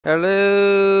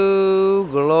Hello,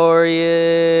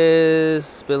 glorious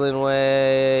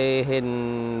Spillway,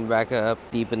 hidden back up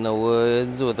deep in the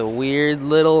woods with a weird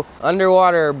little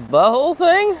underwater butthole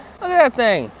thing. Look at that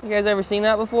thing. You guys ever seen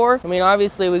that before? I mean,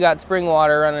 obviously we got spring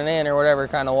water running in or whatever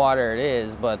kind of water it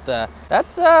is, but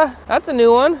that's a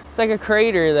new one. It's like a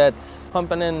crater that's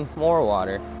pumping in more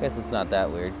water. I guess it's not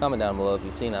that weird. Comment down below if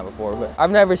you've seen that before, but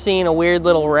I've never seen a weird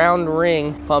little round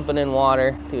ring pumping in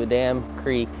water to a damn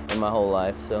creek in my whole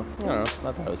life, so I don't know.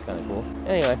 I thought it was kind of cool.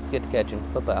 Anyway, let's get to catching.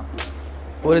 Pow.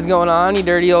 What is going on, you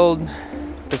dirty old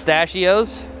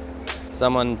pistachios?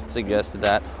 Someone suggested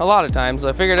that a lot of times, so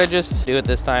I figured I'd just do it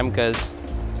this time because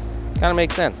it kind of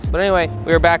makes sense. But anyway,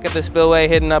 we were back at the Spillway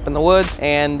hidden up in the woods,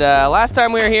 and last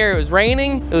time we were here it was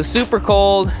raining, it was super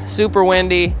cold, super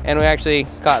windy, and we actually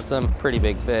caught some pretty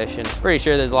big fish, and pretty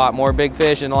sure there's a lot more big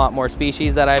fish and a lot more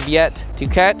species that I've yet to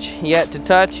catch, yet to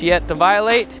touch, yet to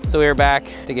violate. So we were back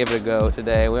to give it a go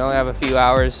today. We only have a few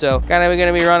hours, so kind of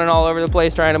gonna be running all over the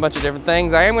place trying a bunch of different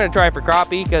things. I am gonna try for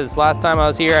crappie because last time I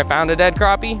was here I found a dead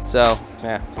crappie, so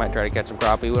yeah, might try to catch some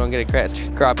crappie. We don't get to catch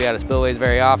crappie out of spillways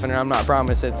very often, and I'm not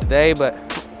promised it today, but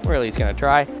we're at least gonna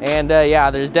try. And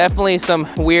yeah, there's definitely some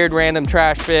weird random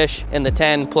trash fish in the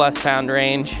 10+ pound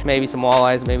range, maybe some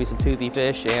walleyes, maybe some toothy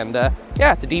fish, and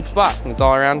yeah, it's a deep spot. It's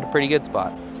all around a pretty good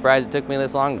spot. Surprised it took me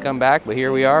this long to come back, but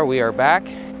here we are back.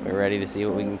 We're ready to see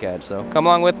what we can catch, so come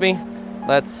along with me.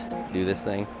 Let's do this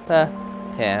thing.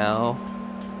 Pow.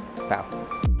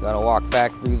 Gotta walk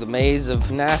back through the maze of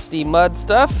nasty mud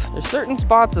stuff. There's certain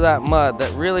spots of that mud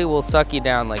that really will suck you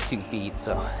down like 2 feet,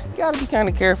 so you gotta be kind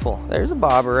of careful. There's a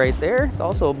bobber right there. There's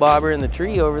also a bobber in the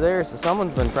tree over there, so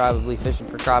someone's been probably fishing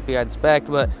for crappie, I'd expect,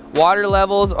 but water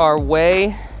levels are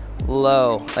way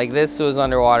low. Like this was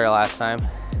underwater last time.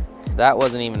 That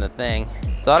wasn't even a thing.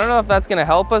 So I don't know if that's gonna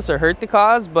help us or hurt the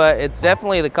cause, but it's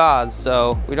definitely the cause,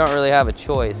 so we don't really have a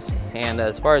choice. And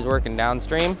as far as working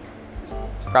downstream,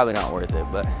 probably not worth it,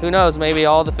 but who knows, maybe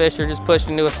all the fish are just pushed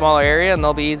into a smaller area and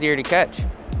they'll be easier to catch.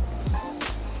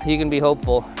 You can be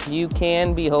hopeful. You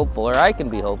can be hopeful, or I can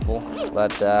be hopeful,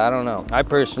 but I don't know. I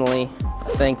personally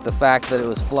think the fact that it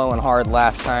was flowing hard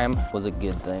last time was a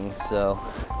good thing, so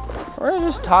we're gonna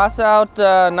just toss out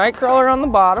nightcrawler on the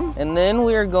bottom, and then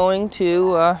we are going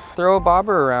to throw a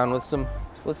bobber around with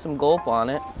some gulp on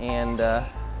it and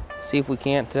see if we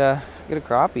can't get a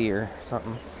crappie or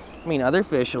something. I mean, other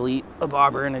fish will eat a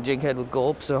bobber and a jig head with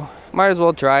gulp, so might as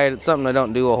well try it. It's something I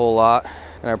don't do a whole lot,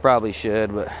 and I probably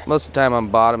should, but most of the time I'm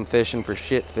bottom fishing for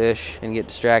shit fish and get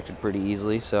distracted pretty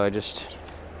easily, so I just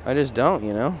don't,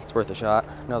 you know? It's worth a shot.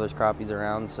 I know there's crappies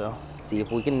around, so see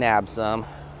if we can nab some.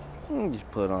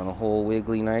 Just put on a whole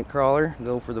wiggly night crawler,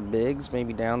 go for the bigs,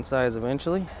 maybe downsize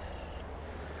eventually,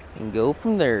 and go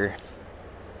from there.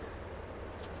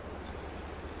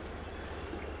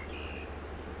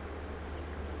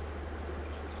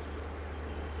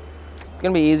 It's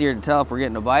gonna be easier to tell if we're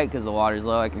getting a bite because the water's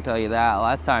low, I can tell you that.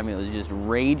 Last time it was just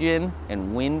raging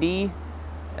and windy,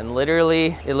 and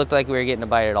literally it looked like we were getting a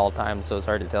bite at all times, so it's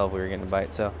hard to tell if we were getting a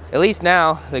bite. So at least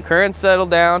now the current's settled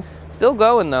down. Still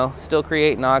going though, still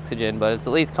creating oxygen, but it's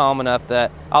at least calm enough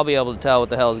that I'll be able to tell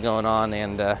what the hell is going on,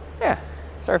 and yeah,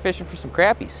 start fishing for some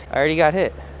crappies. I already got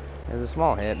hit. It was a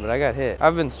small hit, but I got hit.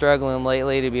 I've been struggling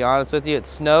lately, to be honest with you. It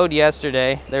snowed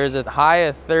yesterday. There was a high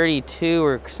of 32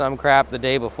 or some crap the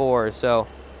day before, so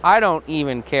I don't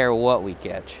even care what we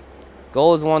catch.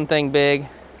 Goal is one thing big,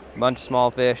 a bunch of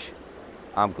small fish.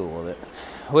 I'm cool with it.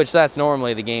 Which that's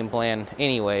normally the game plan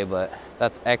anyway, but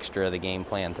that's extra the game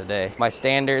plan today. My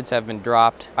standards have been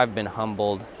dropped, I've been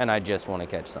humbled, and I just want to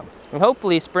catch something. And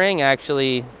hopefully spring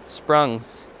actually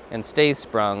sprungs and stays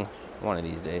sprung one of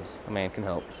these days. A man can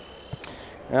hope.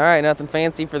 All right, nothing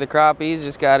fancy for the crappies.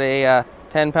 Just got a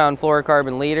 10-pound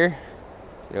fluorocarbon leader.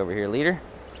 Get over here, leader.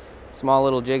 Small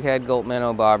little jig head gulp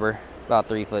minnow bobber, about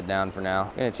 3 foot down for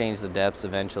now. Gonna change the depths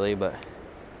eventually, but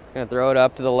gonna throw it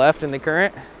up to the left in the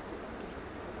current.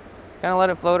 Just kind of let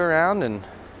it float around and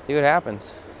see what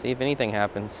happens. See if anything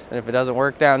happens. And if it doesn't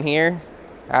work down here,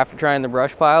 after trying the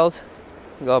brush piles,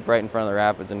 go up right in front of the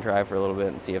rapids and try for a little bit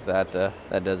and see if that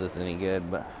does us any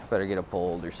good. But better get a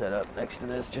pole holder set up next to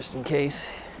this just in case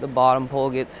the bottom pole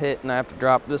gets hit and I have to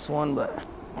drop this one. But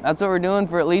that's what we're doing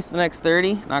for at least the next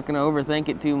 30. Not gonna overthink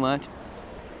it too much.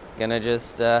 Gonna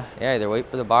just yeah, either wait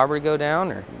for the bobber to go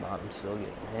down or the bottom's still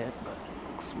getting hit, but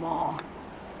it looks small.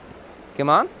 Come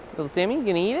on, little Timmy, you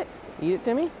gonna eat it? Eat it,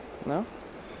 Timmy? No?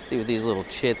 See what these little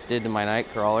chits did to my night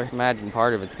crawler. Imagine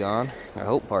part of it's gone. I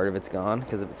hope part of it's gone,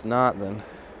 because if it's not, then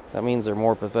that means they're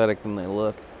more pathetic than they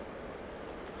look.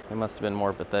 They must have been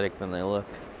more pathetic than they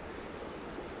looked.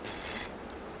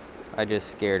 I just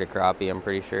scared a crappie, I'm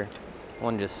pretty sure.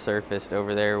 One just surfaced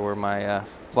over there where my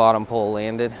bottom pole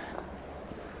landed.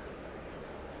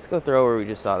 Let's go throw where we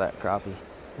just saw that crappie.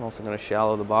 I'm also gonna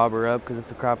shallow the bobber up because if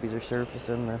the crappies are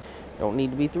surfacing, then don't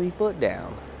need to be 3 foot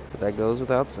down. But that goes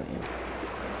without saying.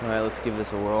 All right, let's give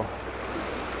this a whirl.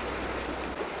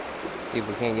 See if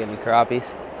we can't get any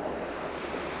crappies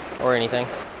or anything.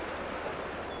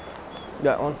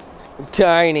 Got one.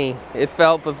 Tiny. It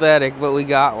felt pathetic, but we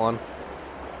got one.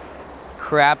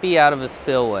 Crappie out of a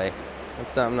spillway.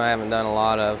 That's something I haven't done a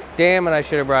lot of. Damn it, I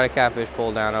should have brought a catfish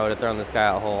pole down. I would have thrown this guy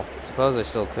out whole. Suppose I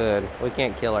still could. We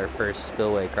can't kill our first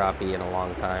spillway crappie in a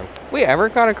long time. We ever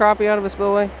caught a crappie out of a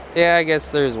spillway? Yeah, I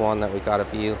guess there's one that we caught a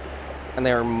few. And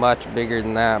they were much bigger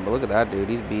than that. But look at that dude,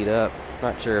 he's beat up.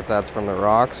 Not sure if that's from the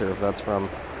rocks or if that's from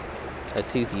a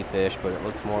toothy fish, but it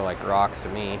looks more like rocks to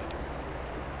me.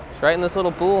 It's right in this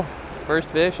little pool. First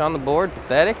fish on the board,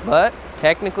 pathetic, but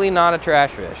technically not a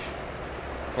trash fish.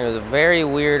 It was a very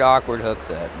weird, awkward hook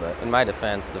set, but in my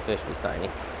defense, the fish was tiny.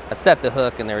 I set the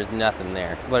hook and there was nothing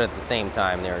there, but at the same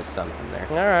time, there was something there.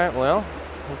 All right, well,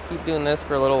 we'll keep doing this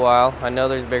for a little while. I know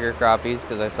there's bigger crappies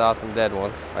because I saw some dead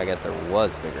ones. I guess there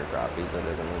was bigger crappies. That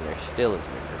doesn't mean there still is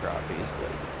bigger crappies, but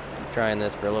keep trying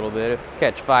this for a little bit. If we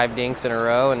catch 5 dinks in a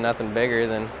row and nothing bigger,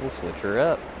 then we'll switch her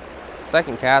up.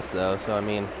 Second cast though, so I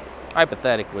mean,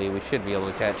 hypothetically, we should be able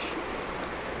to catch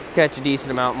a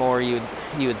decent amount more, you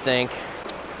would think.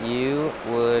 You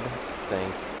would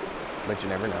think, but you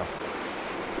never know.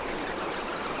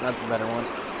 That's a better one.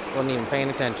 Wasn't even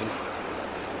paying attention.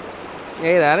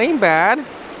 Hey, that ain't bad.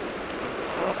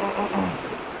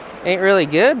 Ain't really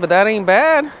good, but that ain't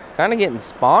bad. Kind of getting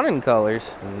spawning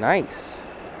colors. Nice.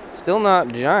 Still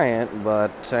not giant,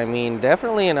 but I mean,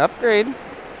 definitely an upgrade.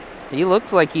 He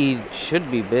looks like he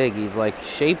should be big. He's like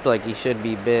shaped like he should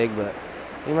be big, but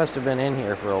he must have been in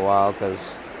here for a while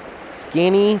because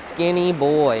skinny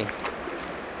boy.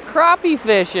 Crappie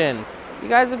fishing. You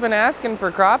guys have been asking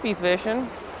for crappie fishing.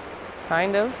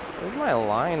 Kind of. Where's my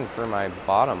line for my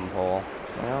bottom pole?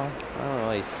 Well, I don't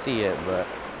really see it, but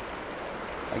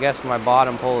I guess my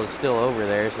bottom pole is still over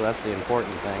there, so that's the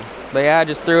important thing. But yeah, I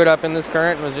just threw it up in this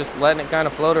current and was just letting it kind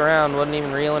of float around. Wasn't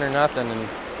even reeling or nothing, and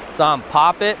saw him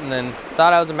pop it and then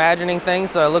thought I was imagining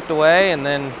things, so I looked away and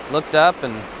then looked up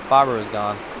and bobber was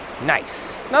gone.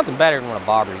 Nice. Nothing better than when a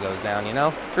bobber goes down, you know?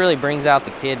 It really brings out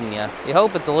the kid in you. You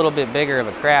hope it's a little bit bigger of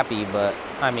a crappie, but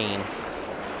I mean,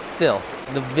 still,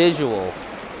 the visual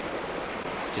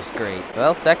is just great.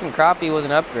 Well, second crappie was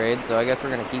an upgrade, so I guess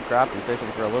we're gonna keep crappie fishing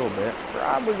for a little bit.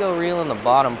 Probably go reel in the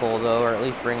bottom pole though, or at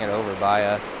least bring it over by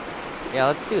us. Yeah,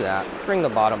 let's do that. Let's bring the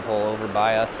bottom pole over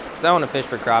by us. Because I want to fish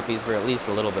for crappies for at least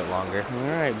a little bit longer.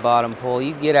 All right, bottom pole,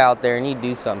 you get out there and you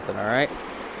do something, all right?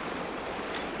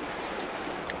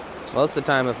 Most of the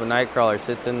time, if a night crawler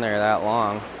sits in there that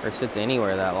long, or sits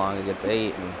anywhere that long, it gets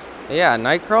ate. And yeah,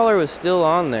 night crawler was still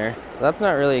on there. So that's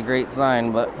not really a great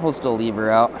sign, but we'll still leave her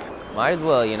out. Might as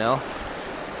well, you know?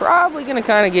 Probably gonna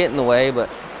kind of get in the way, but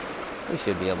we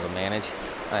should be able to manage,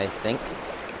 I think.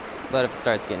 But if it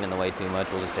starts getting in the way too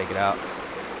much, we'll just take it out.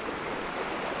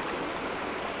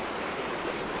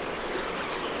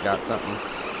 Got something.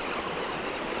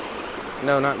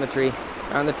 No, not in the tree.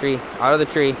 Not in the tree. Out of the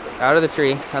tree. Out of the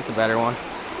tree. That's a better one.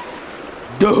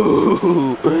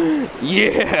 Dude!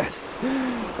 Yes!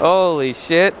 Holy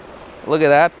shit. Look at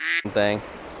that thing.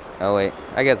 Oh wait,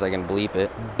 I guess I can bleep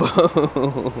it.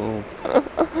 Boom!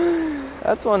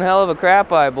 That's one hell of a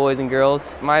crap eye, boys and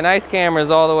girls. My nice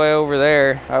camera's all the way over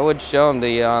there. I would show him to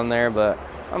you on there, but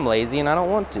I'm lazy and I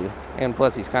don't want to. And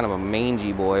plus he's kind of a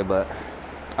mangy boy, but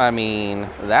I mean,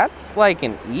 that's like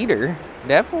an eater.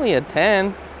 Definitely a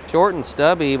 10. Short and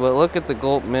stubby, but look at the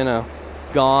gulp minnow.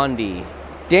 Gandhi.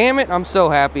 Damn it, I'm so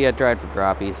happy I tried for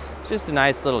crappies. It's just a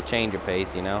nice little change of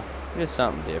pace, you know? Just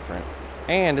something different.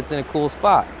 And it's in a cool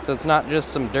spot. So it's not just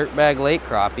some dirtbag lake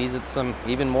crappies, it's some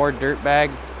even more dirtbag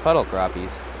puddle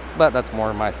crappies. But that's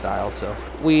more my style, so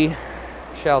we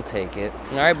shall take it.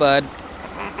 All right, bud.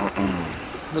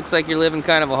 Looks like you're living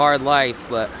kind of a hard life,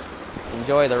 but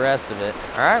enjoy the rest of it.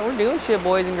 All right, we're doing shit,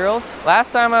 boys and girls.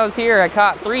 Last time I was here, I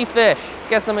caught 3 fish.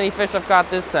 Guess how many fish I've caught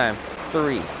this time?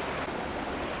 3.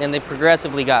 And they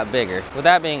progressively got bigger. With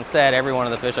that being said, every one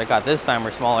of the fish I caught this time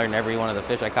were smaller than every one of the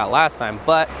fish I caught last time,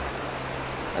 but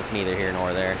that's neither here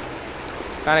nor there.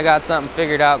 Kind of got something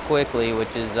figured out quickly,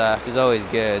 which is always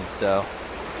good, so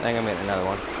I think I'm getting another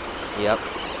one. Yep.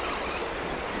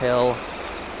 Hell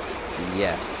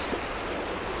yes.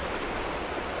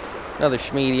 Another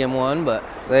schmedium one, but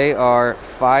they are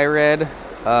fire-red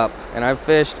up. And I've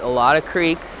fished a lot of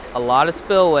creeks, a lot of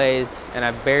spillways, and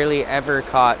I've barely ever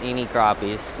caught any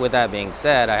crappies. With that being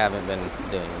said, I haven't been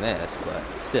doing this, but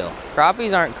still.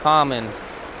 Crappies aren't common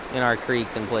in our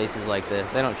creeks and places like this.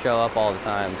 They don't show up all the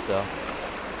time, so.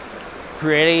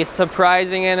 Pretty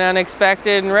surprising and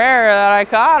unexpected and rare that I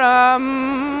caught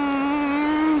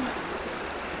them.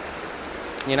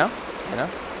 You know,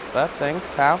 stuff, things,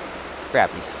 pow,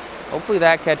 crappies. Hopefully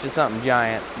that catches something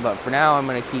giant, but for now I'm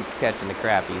gonna keep catching the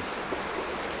crappies.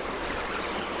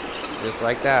 Just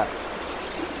like that.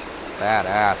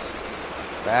 Badass.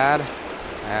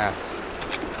 Badass.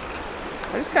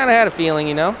 I just kind of had a feeling,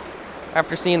 you know,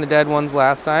 after seeing the dead ones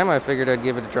last time, I figured I'd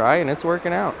give it a try, and it's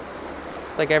working out.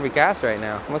 It's like every cast right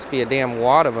now. Must be a damn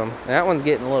wad of them. And that one's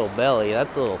getting a little belly.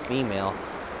 That's a little female.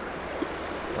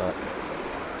 But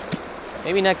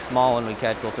maybe next small one we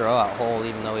catch, we'll throw out whole,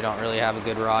 even though we don't really have a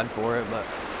good rod for it. But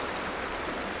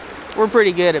we're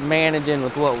pretty good at managing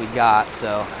with what we got,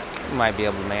 so we might be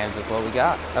able to manage with what we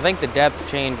got. I think the depth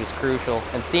change was crucial.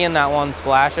 And seeing that one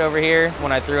splash over here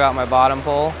when I threw out my bottom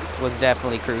pole was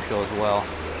definitely crucial as well.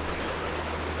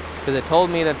 Because it told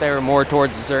me that they were more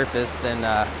towards the surface than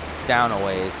down a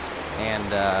ways.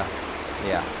 And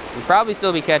yeah, we'd probably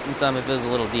still be catching some if it was a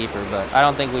little deeper, but I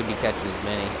don't think we'd be catching as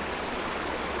many.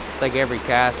 It's like every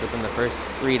cast within the first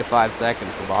 3 to 5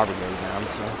 seconds the bobber goes down,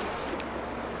 so.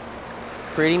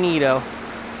 Pretty neato.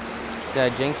 Did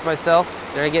I jinx myself?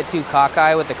 Did I get too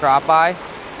cockeye with the crappie?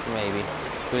 Maybe.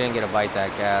 We didn't get a bite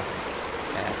that cast.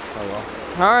 Oh well.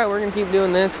 All right, we're gonna keep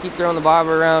doing this, keep throwing the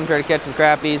bobber around, try to catch some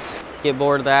crappies, get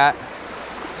bored of that.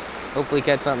 Hopefully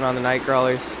catch something on the night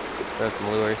crawlers, throw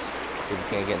some lures, see if we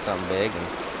can't get something big, and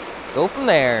go from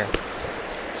there.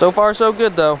 So far, so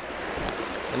good though.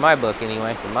 In my book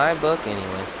anyway, in my book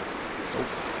anyway. Oh.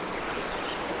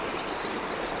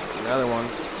 Another one.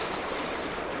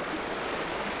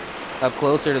 Up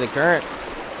closer to the current.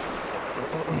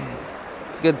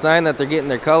 It's a good sign that they're getting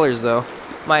their colors though.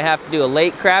 Might have to do a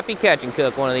late crappie catch and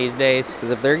cook one of these days, because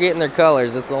if they're getting their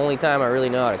colors, that's the only time I really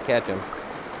know how to catch them.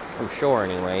 From shore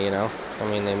anyway, you know. I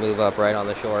mean, they move up right on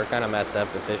the shore. Kind of messed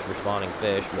up the fish for spawning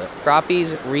fish, but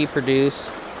crappies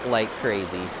reproduce like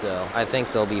crazy, so I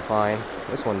think they'll be fine.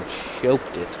 This one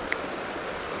choked it.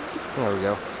 There we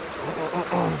go.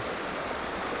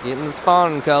 Getting the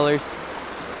spawning colors.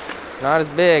 Not as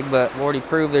big, but I've already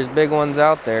proved there's big ones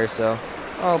out there, so.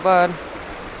 Oh, bud.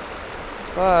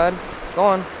 Bud. Go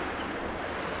on.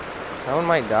 That one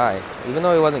might die. Even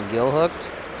though he wasn't gill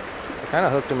hooked, I kind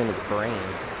of hooked him in his brain.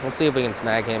 Let's see if we can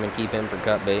snag him and keep him for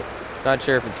cut bait. Not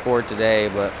sure if it's for today,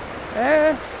 but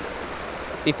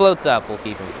if he floats up, we'll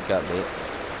keep him for cut bait.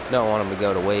 Don't want him to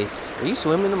go to waste. Are you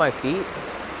swimming to my feet?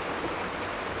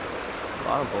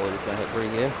 Bottom pole just got hit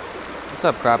pretty good. What's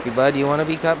up, crappie bud? You want to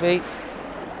be cut bait?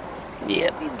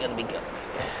 Yep, he's gonna be cut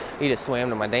bait. He just swam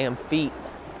to my damn feet.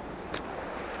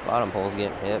 Bottom pole's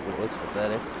getting hit, but it looks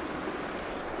pathetic.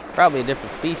 Probably a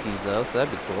different species though, so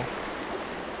that'd be cool.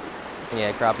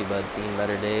 Yeah, crappie bud's seen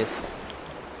better days.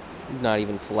 He's not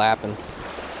even flapping.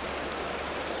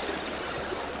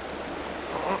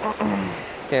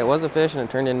 Okay, it was a fish and it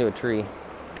turned into a tree.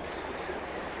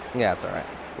 Yeah, it's alright.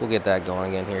 We'll get that going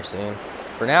again here soon.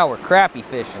 For now, we're crappie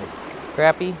fishing.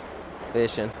 Crappie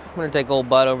fishing. I'm gonna take old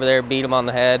Bud over there, beat him on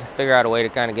the head, figure out a way to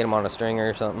kind of get him on a stringer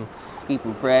or something. Keep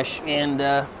him fresh, and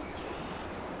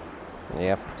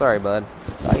yeah, sorry Bud.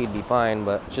 Thought he'd be fine,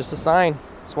 but it's just a sign.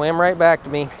 Swam right back to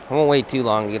me. I won't wait too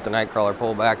long to get the night crawler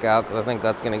pulled back out, because I think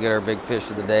that's gonna get our big fish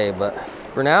of the day. But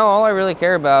for now, all I really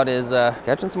care about is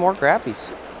catching some more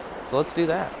crappies. So let's do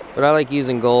that. But I like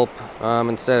using gulp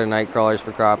instead of night crawlers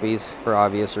for crappies for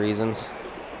obvious reasons.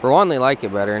 For one, they like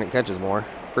it better and it catches more.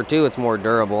 For two, it's more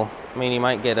durable. I mean, you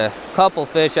might get a couple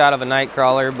fish out of a night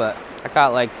crawler, but I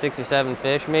caught like 6 or 7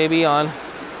 fish maybe on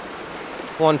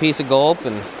one piece of gulp,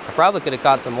 and I probably could have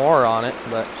caught some more on it,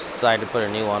 but just decided to put a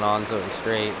new one on so it was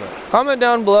straight. But comment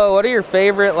down below, what are your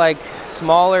favorite like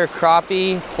smaller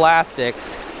crappie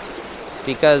plastics?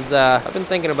 Because I've been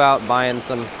thinking about buying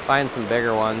some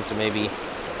bigger ones to maybe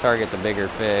target the bigger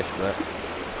fish, but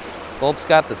gulp's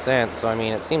got the scent, so I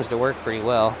mean it seems to work pretty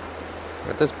well.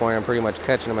 At this point, I'm pretty much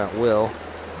catching them at will.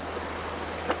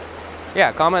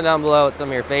 Yeah, comment down below what some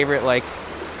of your favorite like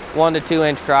 1 to 2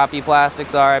 inch crappie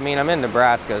plastics are. I mean, I'm in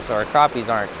Nebraska, so our crappies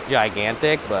aren't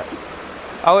gigantic, but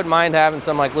I wouldn't mind having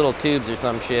some like little tubes or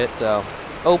some shit, so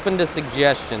open to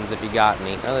suggestions if you got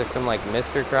any. Now there's some like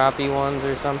Mr. Crappie ones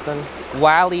or something.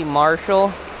 Wally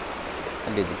Marshall.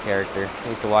 That dude's a character. I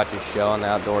used to watch his show on the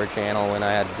Outdoor Channel when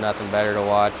I had nothing better to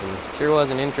watch, and sure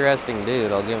was an interesting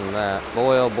dude, I'll give him that.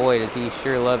 Boy, oh boy, does he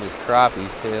sure love his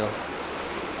crappies too.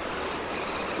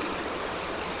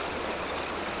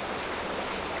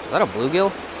 Is that a bluegill?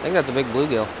 I think that's a big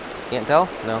bluegill. Can't tell?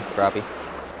 No, crappie.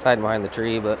 It's hiding behind the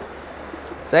tree, but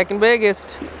second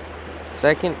biggest.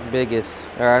 Second biggest.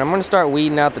 All right, I'm gonna start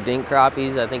weeding out the dink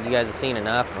crappies. I think you guys have seen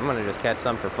enough. I'm gonna just catch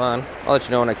some for fun. I'll let you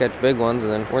know when I catch big ones,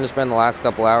 and then we're gonna spend the last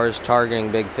couple hours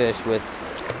targeting big fish with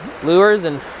lures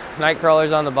and night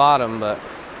crawlers on the bottom, but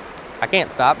I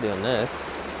can't stop doing this.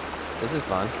 This is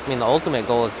fun. I mean, the ultimate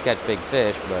goal is to catch big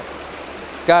fish, but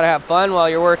gotta have fun while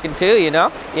you're working too, you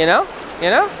know? You know?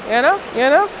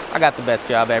 I got the best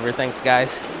job ever, thanks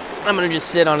guys. I'm gonna just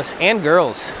sit on it. And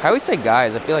girls. I always say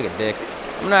guys, I feel like a dick.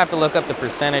 I'm gonna have to look up the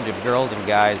percentage of girls and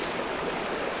guys.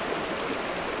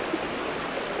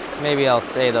 Maybe I'll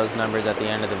say those numbers at the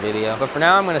end of the video. But for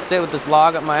now, I'm gonna sit with this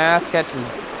log up my ass, catch some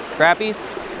crappies.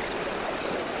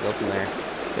 Go from there.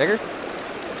 Bigger?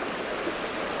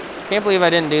 Can't believe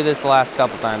I didn't do this the last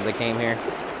couple times I came here.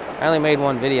 I only made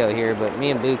one video here, but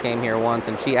me and Boo came here once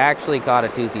and she actually caught a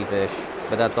toothy fish,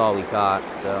 but that's all we caught.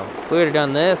 So if we would have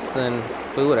done this, then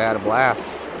Boo would have had a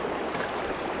blast.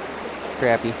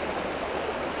 Crappie.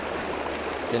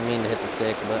 Didn't mean to hit the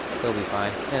stick, but he'll be fine.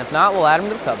 And if not, we'll add him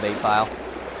to the cut bait pile.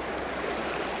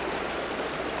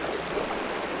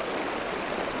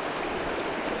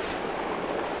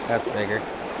 That's bigger.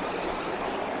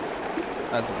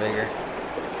 That's bigger.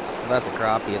 That's a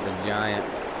crappie, it's a giant.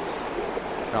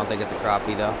 I don't think it's a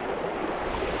crappie though.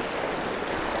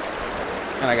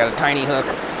 And I got a tiny hook.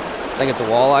 I think it's a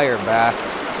walleye or a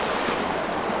bass.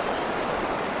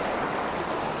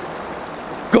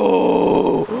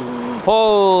 Go!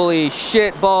 Holy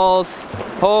shit balls.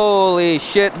 Holy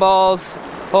shit balls.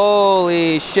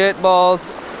 Holy shit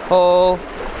balls.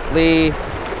 Holy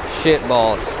shit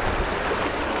balls.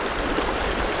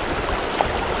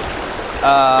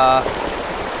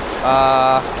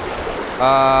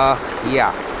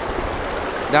 Yeah.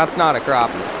 That's not a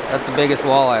crappie. That's the biggest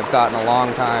walleye I've caught in a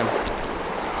long time.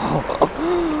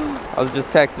 I was just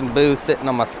texting Boo sitting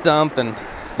on my stump and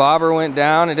bobber went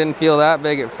down. It didn't feel that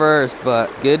big at first, but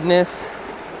goodness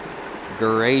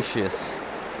gracious.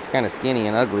 It's kind of skinny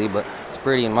and ugly, but it's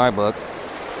pretty in my book.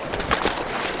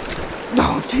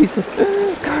 Oh, Jesus.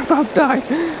 I about died.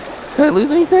 Did I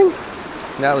lose anything?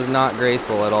 That was not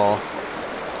graceful at all.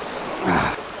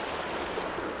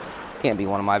 Can't be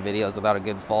one of my videos without a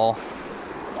good fall.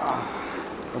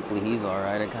 Hopefully he's all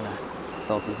right. I kind of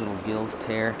felt his little gills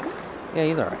tear. Yeah,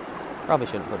 he's all right. Probably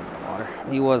shouldn't put him in the water.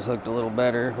 He was hooked a little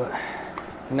better, but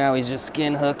now he's just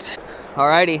skin hooked.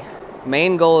 Alrighty,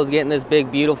 main goal is getting this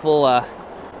big, beautiful,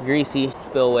 greasy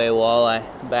spillway walleye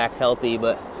back healthy,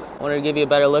 but I wanted to give you a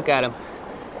better look at him.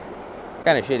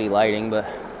 Kind of shitty lighting, but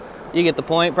you get the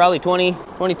point. Probably 20,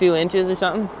 22 inches or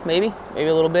something, maybe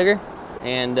a little bigger.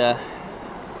 And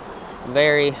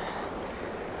very,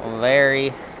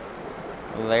 very,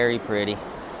 very pretty.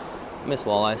 Miss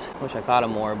walleyes. Wish I caught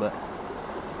them more, but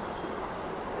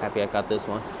happy I caught this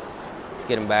one. Let's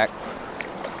get him back.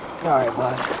 All right,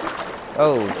 bud.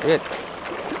 Oh, shit.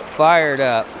 Fired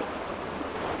up.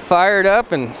 Fired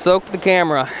up and soaked the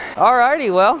camera.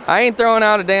 Alrighty, well, I ain't throwing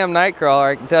out a damn night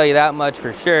crawler, I can tell you that much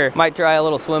for sure. Might try a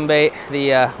little swim bait,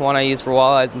 the one I use for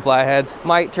walleyes and flatheads.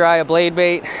 Might try a blade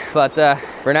bait, but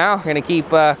for now, I'm gonna keep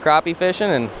crappie fishing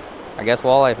and I guess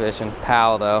walleye fishing.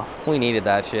 Pow though, we needed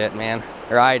that shit, man.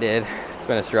 Or I did. It's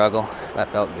been a struggle. That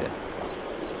felt good.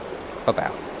 Oh,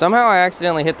 pow. Somehow I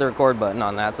accidentally hit the record button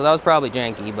on that, so that was probably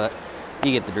janky, but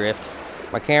you get the drift.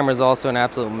 My camera's also an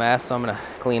absolute mess, so I'm gonna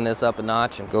clean this up a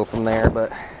notch and go from there,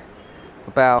 but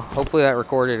pow. Hopefully that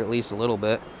recorded at least a little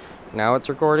bit. Now it's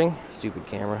recording. Stupid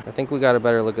camera. I think we got a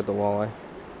better look at the walleye.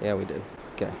 Yeah, we did.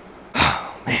 Okay.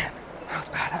 Oh, man. That was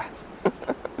badass.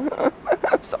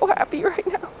 I'm so happy right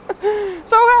now.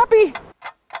 So happy!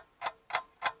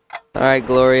 Alright,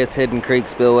 glorious Hidden Creek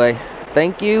Spillway.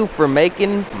 Thank you for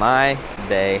making my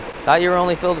day. Thought you were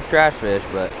only filled with trash fish,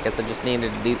 but I guess I just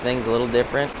needed to do things a little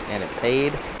different, and it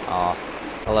paid off.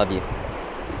 I love you.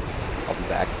 I'll be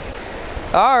back.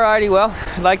 Alrighty, well,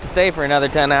 I'd like to stay for another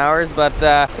 10 hours, but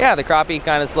yeah, the crappie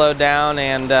kind of slowed down,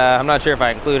 and I'm not sure if I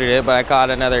included it, but I caught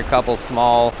another couple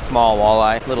small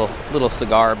walleye, little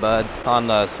cigar buds on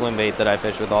the swim bait that I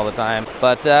fish with all the time.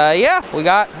 But yeah, we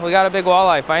got a big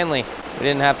walleye finally. We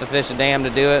didn't have to fish a dam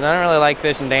to do it, and I don't really like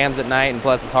fishing dams at night, and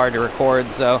plus it's hard to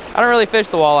record, so I don't really fish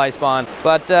the walleye spawn.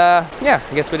 But yeah,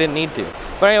 I guess we didn't need to.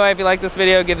 But anyway, if you like this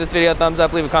video, give this video a thumbs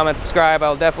up, leave a comment, subscribe.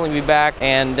 I'll definitely be back,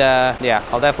 and yeah,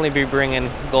 I'll definitely be bringing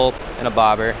gulp and a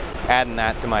bobber, adding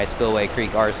that to my Spillway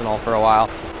Creek arsenal for a while.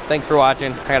 Thanks for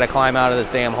watching. I gotta climb out of this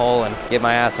damn hole and get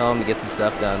my ass home to get some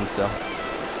stuff done, so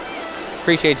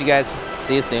appreciate you guys.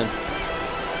 See you soon.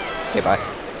 Okay, bye.